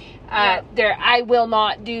home. Yeah. I will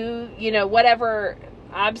not do, whatever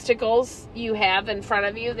obstacles you have in front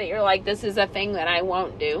of you that you're like, this is a thing that I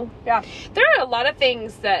won't do. Yeah. There are a lot of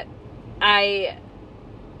things that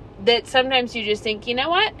sometimes you just think, you know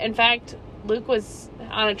what? In fact, Luke was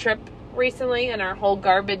on a trip recently in our whole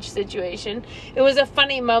garbage situation. It was a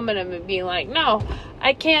funny moment of it being like, no,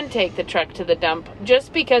 I can take the truck to the dump.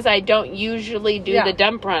 Just because I don't usually do the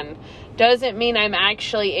dump run doesn't mean I'm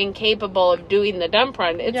actually incapable of doing the dump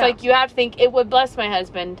run. It's like, you have to think, it would bless my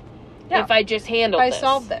husband if I just handled this. I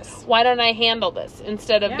solved this. Why don't I handle this?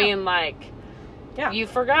 Instead of being like, you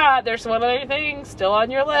forgot there's one other thing still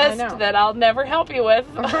on your list that I'll never help you with.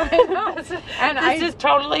 I know. And this is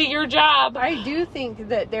totally your job. I do think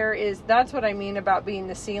that that's what I mean about being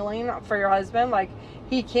the ceiling for your husband. Like,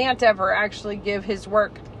 he can't ever actually give his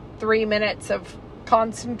work 3 minutes of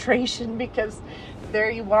concentration because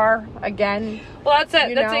there you are again. Well, that's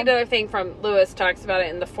another thing from Lewis talks about it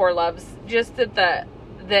in the Four Loves. Just that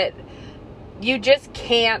you just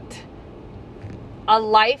can't. A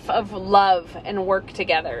life of love and work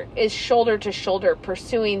together is shoulder to shoulder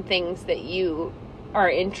pursuing things that you are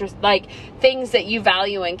like things that you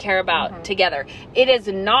value and care about together. It is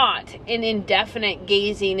not an indefinite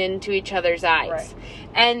gazing into each other's eyes. Right.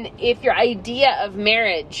 And if your idea of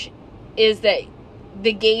marriage is that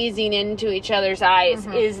the gazing into each other's eyes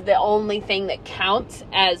is the only thing that counts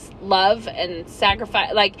as love and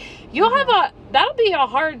sacrifice, like, you'll have that'll be a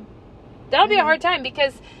hard time,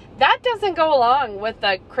 because that doesn't go along with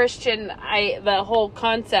the the whole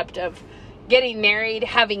concept of getting married,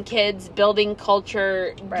 having kids, building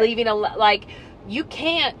culture, leaving like, you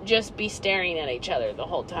can't just be staring at each other the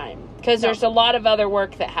whole time, because there's a lot of other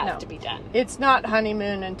work that has to be done. It's not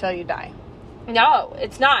honeymoon until you die. No,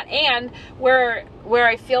 it's not. And where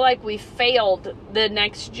I feel like we failed the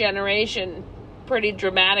next generation pretty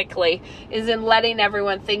dramatically is in letting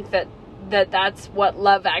everyone think that that's what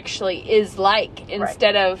love actually is like,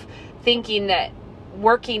 instead of thinking that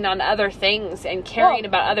working on other things and caring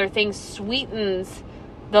about other things sweetens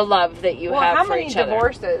the love that you have for each other. How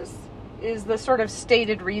many divorces is the sort of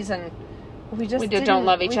stated reason we just don't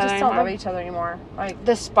love each other don't anymore? love each other anymore. Like,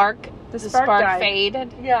 The spark died.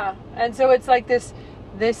 faded. Yeah. And so it's like this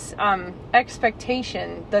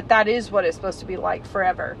expectation that is what it's supposed to be like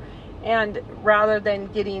forever. And rather than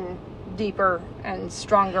getting deeper and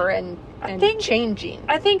stronger and changing.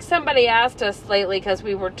 I think somebody asked us lately, because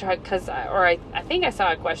we were I think I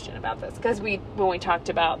saw a question about this, because when we talked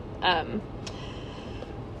about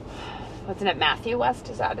wasn't it Matthew West,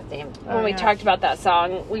 is that his name? When we talked about that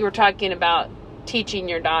song, we were talking about teaching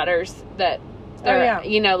your daughters that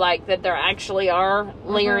they're like that there actually are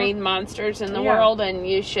leering monsters in the world, and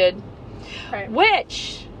you should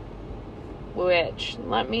which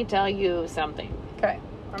let me tell you something. Okay,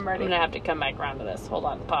 I'm ready. I'm gonna have to come back around to this. Hold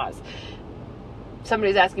on, pause.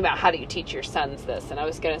 Somebody's asking about how do you teach your sons this, and I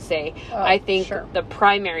was going to say, I think the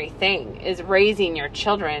primary thing is raising your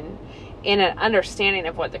children in an understanding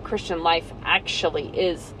of what the Christian life actually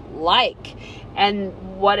is like,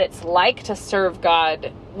 and what it's like to serve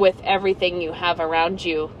God with everything you have around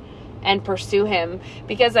you and pursue Him.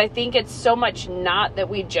 Because I think it's so much not that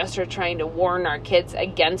we just are trying to warn our kids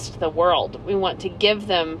against the world. We want to give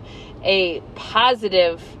them a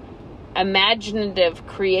positive imaginative,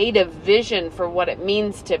 creative vision for what it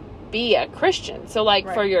means to be a Christian. So,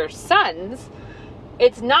 like, for your sons,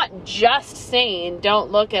 it's not just saying,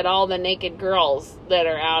 don't look at all the naked girls that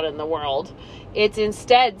are out in the world. It's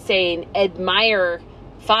instead saying, admire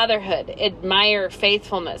fatherhood, admire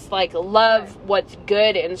faithfulness, like, love what's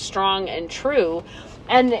good and strong and true.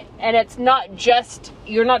 And it's not just,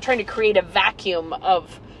 you're not trying to create a vacuum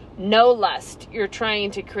of no lust. You're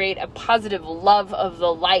trying to create a positive love of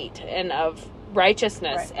the light and of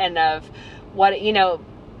righteousness and of what, you know,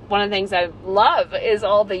 one of the things I love is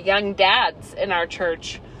all the young dads in our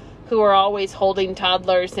church who are always holding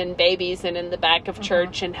toddlers and babies and in the back of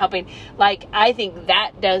church and helping. Like, I think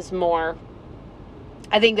that does more.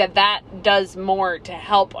 I think that does more to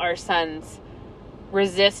help our sons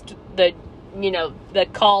resist the, you know, the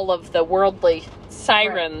call of the worldly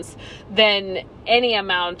sirens than any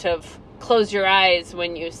amount of close your eyes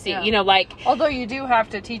when you see, you know, like. Although you do have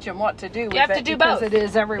to teach them what to do with you have to do both. Because it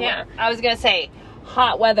is everywhere. Yeah. I was going to say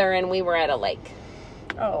hot weather and we were at a lake.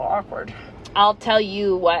 Oh, awkward. I'll tell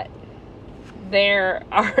you what. There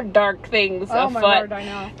are dark things afoot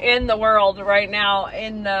in the world right now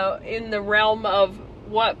in the realm of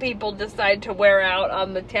what people decide to wear out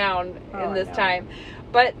on the town in this time.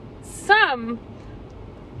 But some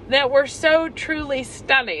that were so truly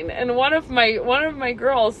stunning. And one of my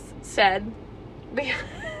girls said,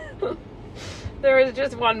 there was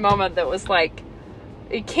just one moment that was like,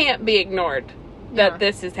 it can't be ignored that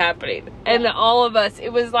this is happening. And all of us,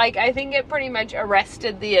 it was like, I think it pretty much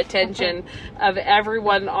arrested the attention of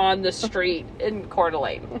everyone on the street in Coeur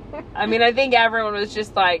d'Alene. I mean, I think everyone was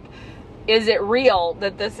just like, is it real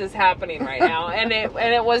that this is happening right now? And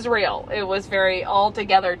it was real. It was very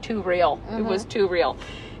altogether too real. It was too real.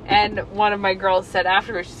 And one of my girls said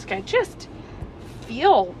afterwards, she's like, I just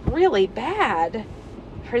feel really bad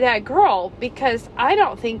for that girl because I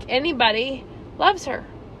don't think anybody loves her.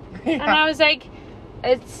 And I was like,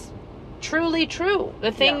 it's truly true.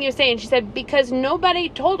 The thing you say. And she said, because nobody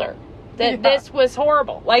told her that this was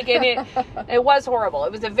horrible. Like, and it was horrible.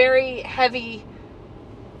 It was a very heavy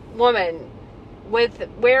woman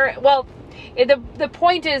the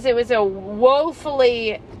point is it was a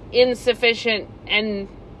woefully insufficient and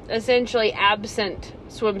essentially absent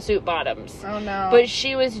swimsuit bottoms. Oh no. But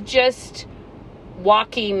she was just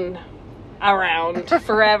walking around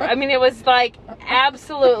forever. I mean, it was like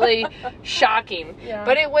absolutely shocking. Yeah.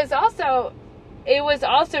 But it was also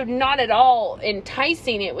not at all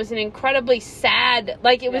enticing. It was an incredibly sad,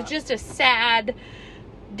 like it was just a sad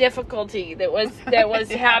difficulty that was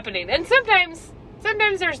happening. And sometimes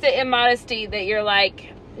there's the immodesty that you're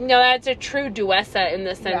like, no, that's a true duessa in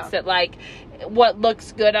the sense that like what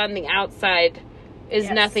looks good on the outside is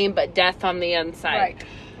nothing but death on the inside.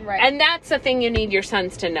 Right. And that's the thing you need your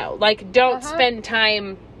sons to know. Like, don't spend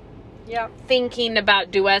time thinking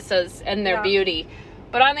about duessas and their beauty.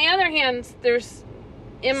 But on the other hand, there's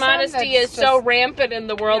immodesty is so rampant in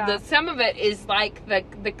the world that some of it is like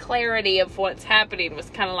the clarity of what's happening was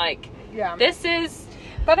kind of like, this is.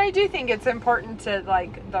 But I do think it's important to,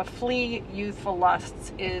 like, the flee youthful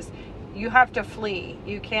lusts is you have to flee.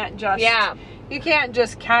 You can't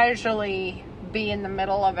just casually be in the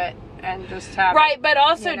middle of it and just have but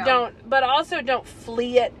also don't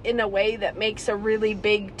flee it in a way that makes a really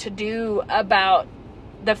big to-do about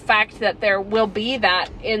the fact that there will be that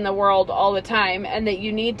in the world all the time, and that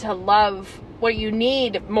you need to love what you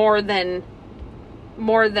need more than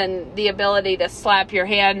the ability to slap your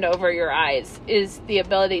hand over your eyes is the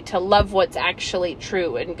ability to love what's actually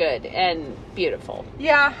true and good and beautiful.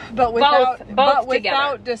 Yeah, but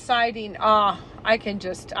without deciding, I'm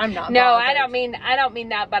not. No, bothered. I don't mean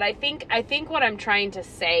that, but I think what I'm trying to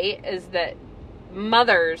say is that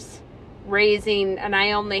mothers raising, and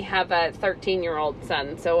I only have a 13-year-old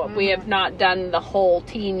son, so we have not done the whole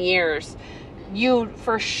teen years. You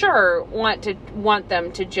for sure want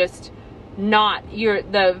them to just not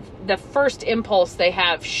the first impulse they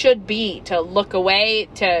have should be to look away,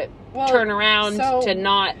 to turn around, to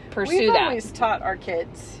not pursue that. We've always taught our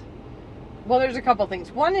kids. Well, there's a couple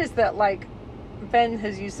things. One is that, like, Ben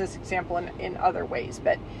has used this example in other ways,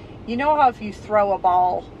 but you know how if you throw a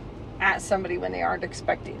ball at somebody when they aren't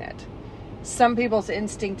expecting it, some people's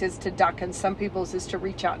instinct is to duck and some people's is to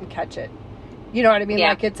reach out and catch it. You know what I mean?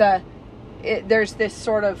 Yeah. Like there's this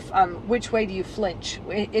sort of which way do you flinch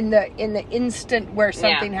in the instant where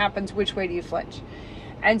something happens? Which way do you flinch?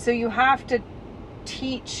 And so you have to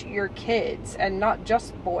teach your kids, and not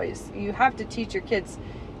just boys. You have to teach your kids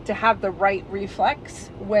to have the right reflex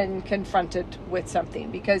when confronted with something,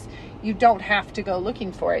 because you don't have to go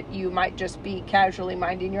looking for it. You might just be casually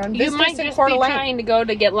minding your own business. You might just be trying to go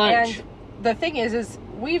to get lunch. the thing is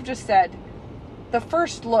we've just said the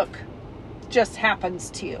first look just happens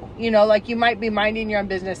to you. You know, like you might be minding your own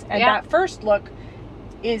business and that first look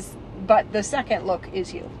but the second look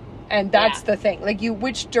is you. And that's the thing. Like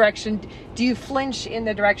which direction do you flinch in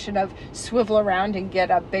the direction of swivel around and get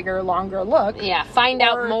a bigger, longer look? Yeah. Find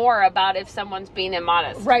out more about if someone's being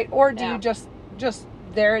immodest. Right. Or do you just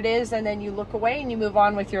there it is, and then you look away and you move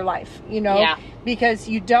on with your life, you know? Yeah. Because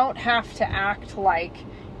you don't have to act like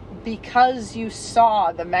because you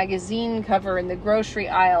saw the magazine cover in the grocery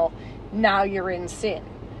aisle, now you're in sin.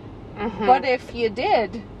 Mm-hmm. But if you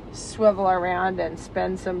did swivel around and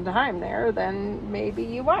spend some time there, then maybe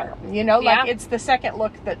you are. You know, like it's the second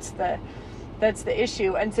look that's the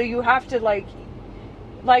issue. And so you have to like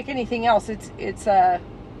anything else, it's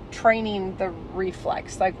training the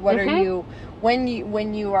reflex. Like what are you when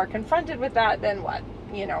you are confronted with that, then what?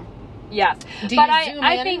 You know. Yes. But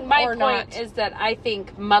I think my point is that I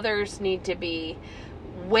think mothers need to be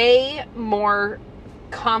way more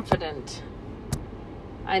confident.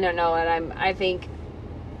 I don't know, and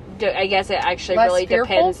I guess it actually less really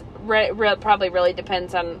fearful? depends. Probably really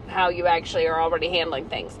depends on how you actually are already handling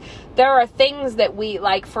things. There are things that we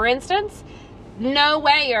like. For instance, no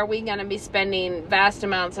way are we going to be spending vast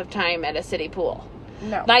amounts of time at a city pool.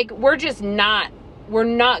 No, like we're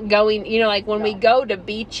not going. You know, like when we go to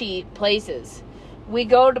beachy places. We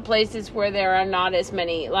go to places where there are not as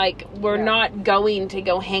many, like, we're not going to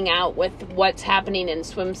go hang out with what's happening in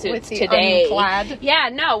swimsuits with the today. Unclad. Yeah,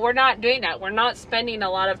 no, we're not doing that. We're not spending a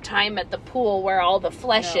lot of time at the pool where all the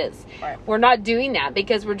flesh is. Right. We're not doing that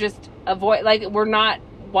because we're just we're not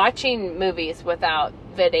watching movies without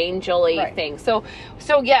vid angel-y things. So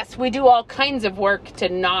yes, we do all kinds of work to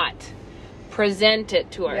not present it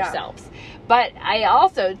to ourselves. But I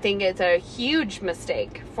also think it's a huge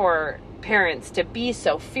mistake for parents to be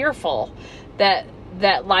so fearful that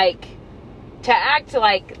like to act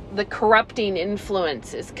like the corrupting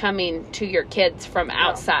influence is coming to your kids from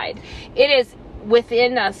outside. It is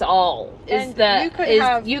within us all.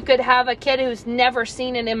 You could have a kid who's never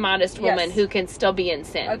seen an immodest woman who can still be in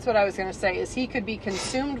sin. That's what I was going to say, is he could be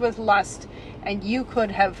consumed with lust, and you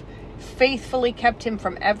could have faithfully kept him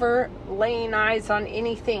from ever laying eyes on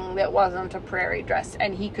anything that wasn't a prairie dress,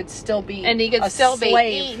 and he could still be be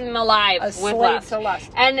eaten alive with lust. To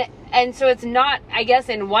lust. And so it's not, I guess,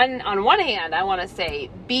 on one hand, I want to say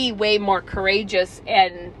be way more courageous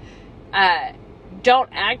and don't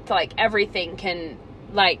act like everything can,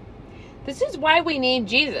 like, this is why we need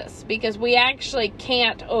Jesus, because we actually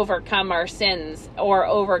can't overcome our sins or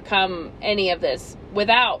overcome any of this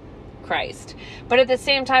without Christ. But at the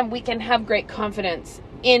same time, we can have great confidence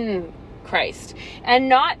in Christ and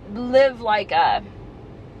not live like I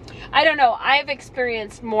don't know, I've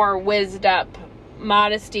experienced more whizzed up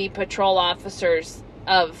modesty patrol officers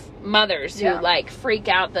of mothers who like freak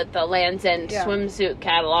out that the Land's End swimsuit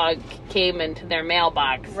catalog came into their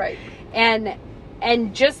mailbox. Right. And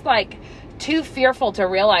just like too fearful to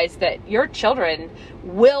realize that your children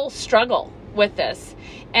will struggle with this.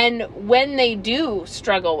 And when they do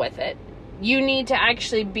struggle with it, you need to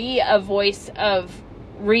actually be a voice of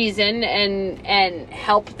reason and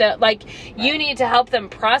help them. Like, you need to help them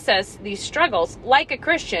process these struggles like a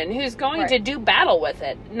Christian who's going to do battle with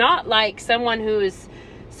it. Not like someone who's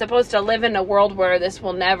supposed to live in a world where this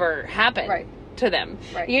will never happen to them.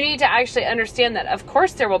 Right. You need to actually understand that, of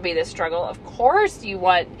course, there will be this struggle. Of course, you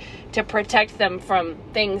want to protect them from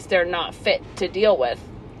things they're not fit to deal with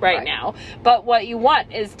right now. But what you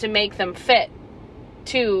want is to make them fit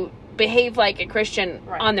to behave like a Christian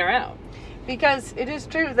on their own. Because it is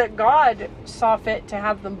true that God saw fit to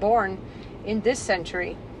have them born in this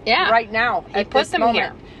century. Yeah. Right now. He put them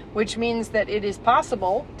here. Which means that it is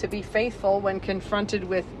possible to be faithful when confronted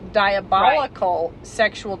with diabolical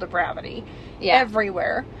sexual depravity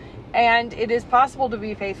everywhere. And it is possible to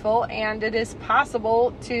be faithful, and it is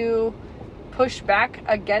possible to push back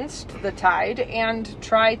against the tide and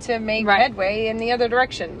try to make headway in the other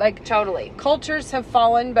direction. Like, totally. Cultures have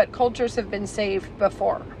fallen, but cultures have been saved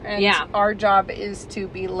before. And our job is to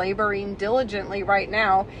be laboring diligently right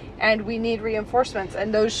now, and we need reinforcements,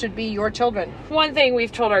 and those should be your children. One thing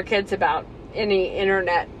we've told our kids about any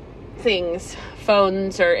internet things,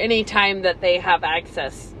 phones, or any time that they have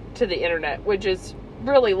access to the internet, which is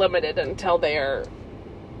really limited until they are,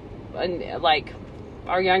 like,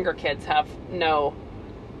 our younger kids have nunzo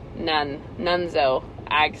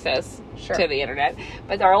access to the internet,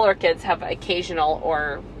 but our older kids have occasional,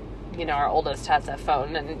 or, you know, our oldest has a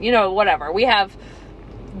phone, and, you know, whatever. We have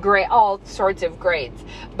all sorts of grades.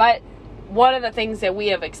 But one of the things that we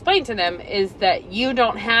have explained to them is that you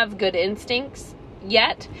don't have good instincts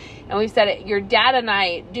yet. And we've said it, your dad and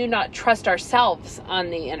I do not trust ourselves on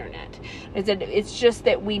the internet. It's just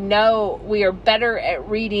that we know we are better at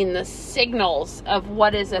reading the signals of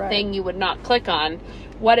what is a thing you would not click on.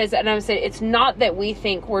 What is it? And I'm saying it's not that we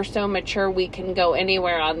think we're so mature we can go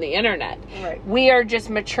anywhere on the internet. Right. We are just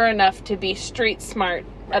mature enough to be street smart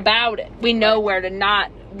about it. We know what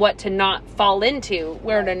to not fall into,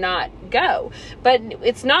 where to not go. But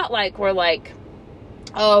it's not like we're like,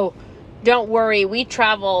 oh, don't worry, we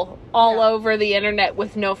travel all over the internet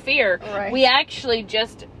with no fear. Right. We actually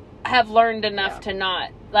just have learned enough to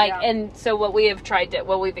not and so what we have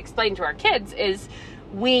we've explained to our kids is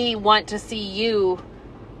we want to see you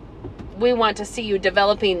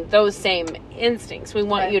developing those same instincts. We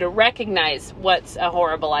want you to recognize what's a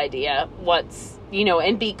horrible idea,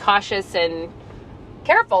 and be cautious and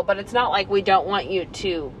careful, but it's not like we don't want you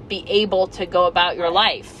to be able to go about your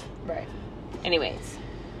life. Right. Anyways.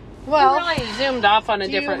 Well, we really zoomed off on a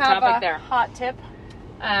different topic there. Hot tip?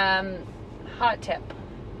 Hot tip.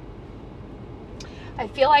 I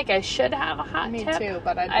feel like I should have a hot tip. Me too,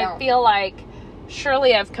 but I don't. I feel like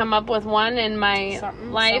surely I've come up with one in my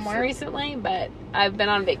life somewhere recently, but I've been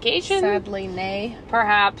on vacation. Sadly, nay.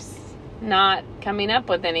 Perhaps not coming up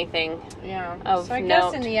with anything. Yeah. So I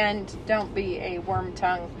guess in the end, don't be a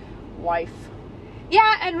wormtongue wife.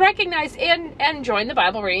 Yeah, and recognize and join the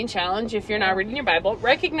Bible reading challenge if you're not reading your Bible.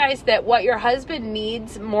 Recognize that what your husband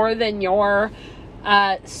needs more than your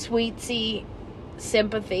sweetsy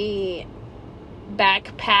sympathy,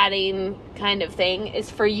 back patting kind of thing is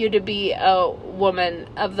for you to be a woman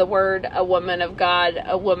of the Word, a woman of God,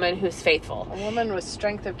 a woman who's faithful. A woman with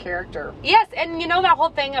strength of character. Yes, and you know that whole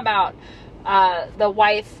thing about the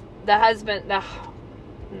wife, the husband,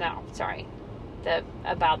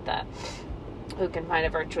 who can find a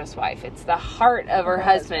virtuous wife. It's the heart of her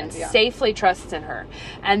husband safely trusts in her.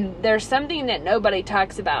 And there's something that nobody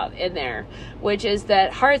talks about in there, which is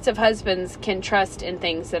that hearts of husbands can trust in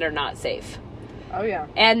things that are not safe. Oh, yeah.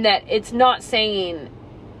 And that it's not saying,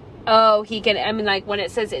 oh, he can, I mean, like when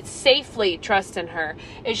it says it's safely trust in her,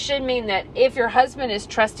 it should mean that if your husband is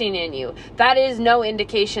trusting in you, that is no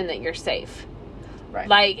indication that you're safe. Right.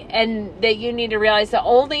 Like, and that you need to realize the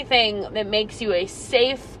only thing that makes you a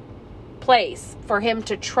safe place for him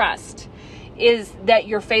to trust is that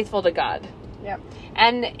you're faithful to God. Yep.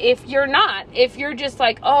 And if you're not, if you're just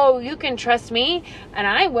like, oh, you can trust me and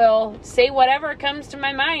I will say whatever comes to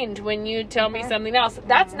my mind when you tell me something else,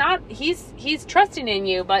 that's not, he's trusting in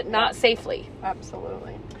you, but not safely.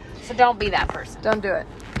 Absolutely. So don't be that person. Don't do it.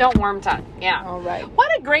 Don't worm tongue. Yeah. All right.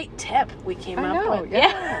 What a great tip we came up with.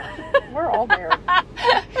 Yeah. We're all there.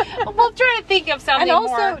 We'll try to think of something more. And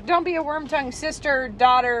also, don't be a wormtongue sister,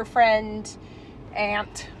 daughter, friend,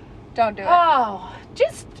 aunt. Don't do it. Oh,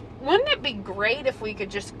 wouldn't it be great if we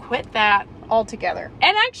could just quit that altogether?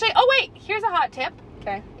 And actually, oh wait, here's a hot tip.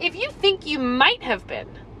 Okay. If you think you might have been,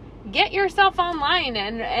 get yourself online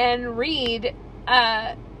and read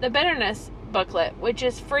the bitterness booklet, which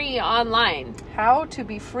is free online. How to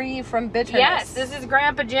be free from bitterness. Yes, this is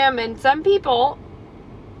Grandpa Jim, and some people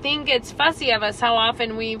think it's fussy of us how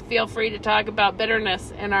often we feel free to talk about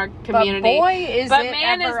bitterness in our community. But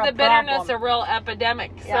man, is the bitterness a real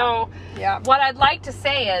epidemic. Yeah. So what I'd like to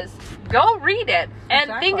say is go read it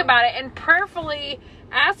and think about it and prayerfully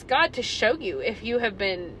ask God to show you if you have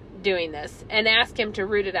been doing this and ask him to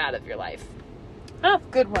root it out of your life. Oh,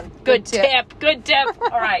 good one. Good tip. Good tip.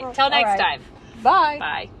 All right. Till next time. Bye.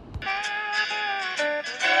 Bye.